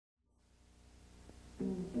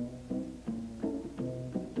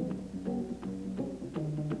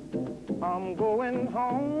I'm going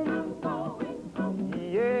home.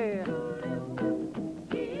 Yeah.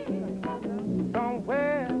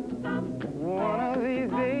 Somewhere, one of these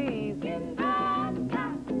days.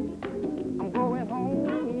 I'm going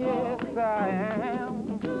home, yes I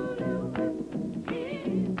am.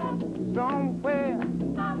 Somewhere,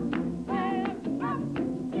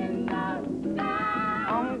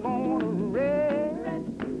 I'm gonna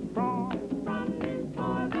rest from.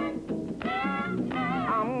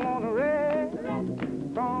 I'm gonna rest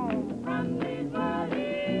from.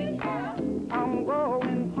 I'm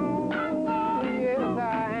going home, yes I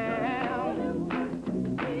am.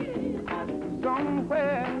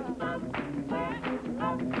 Somewhere,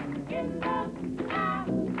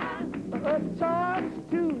 a charge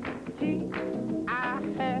to keep I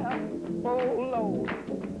have, oh Lord,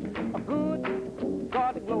 a good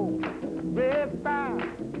God glow, red fire,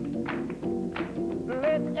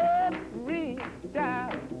 let every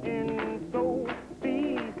child in soul be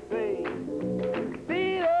saved.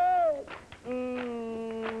 See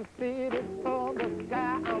city for the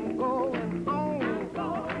sky, I'm going home,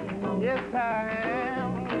 yes I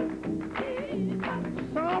am.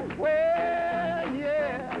 Somewhere,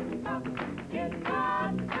 yeah,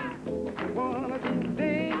 one of these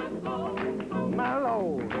days, my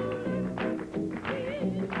Lord.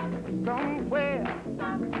 Somewhere,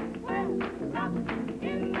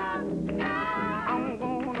 I'm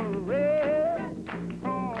gonna rest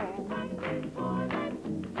from.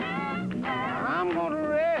 I'm gonna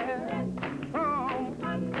rest from.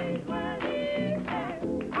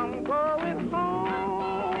 I'm going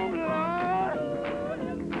home, Lord.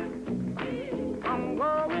 I'm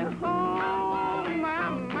going home,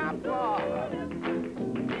 my boy.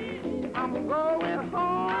 I'm going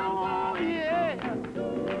home, yeah.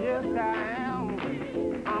 Yes, I am.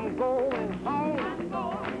 I'm going home.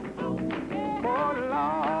 Oh,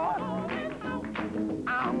 Lord.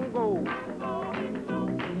 I'm going.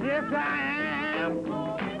 Yes, I am.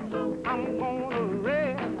 I'm going